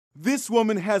This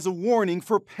woman has a warning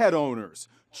for pet owners.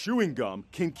 Chewing gum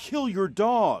can kill your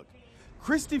dog.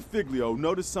 Christy Figlio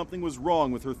noticed something was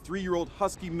wrong with her 3-year-old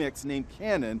husky mix named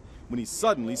Canon when he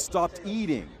suddenly stopped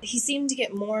eating. He seemed to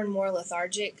get more and more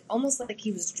lethargic, almost like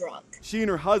he was drunk. She and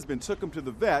her husband took him to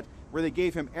the vet where they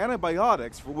gave him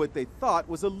antibiotics for what they thought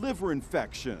was a liver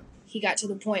infection. He got to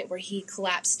the point where he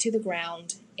collapsed to the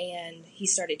ground and he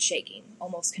started shaking,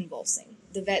 almost convulsing.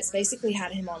 The vets basically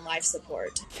had him on life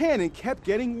support. Canon kept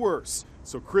getting worse,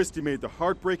 so Christy made the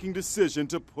heartbreaking decision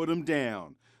to put him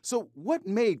down. So what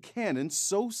made Canon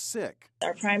so sick?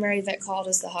 Our primary vet called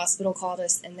us, the hospital called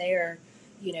us, and they're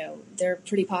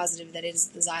pretty positive that it is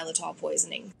the xylitol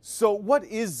poisoning. So what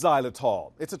is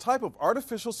xylitol? It's a type of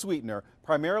artificial sweetener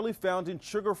primarily found in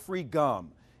sugar-free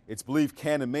gum. It's believed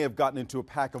Canon may have gotten into a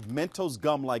pack of Mentos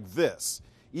gum like this.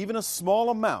 Even a small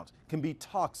amount can be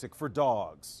toxic for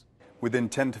dogs. Within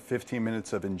 10 to 15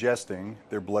 minutes of ingesting,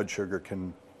 their blood sugar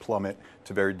can plummet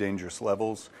to very dangerous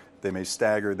levels. They may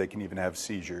stagger, they can even have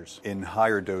seizures. In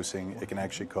higher dosing, it can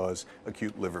actually cause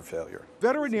acute liver failure.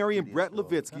 Veterinarian Brett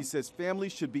Levitsky says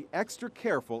families should be extra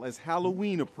careful as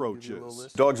Halloween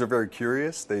approaches. Dogs are very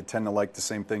curious. They tend to like the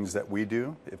same things that we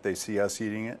do. If they see us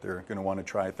eating it, they're going to want to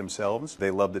try it themselves.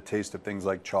 They love the taste of things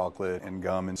like chocolate and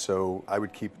gum, and so I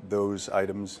would keep those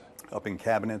items up in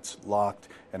cabinets, locked,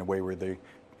 in a way where they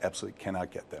absolutely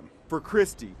cannot get them. For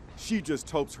Christy, she just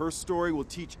hopes her story will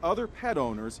teach other pet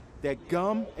owners that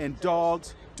gum and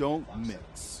dogs don't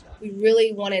mix. We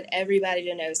really wanted everybody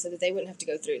to know so that they wouldn't have to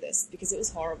go through this because it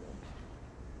was horrible.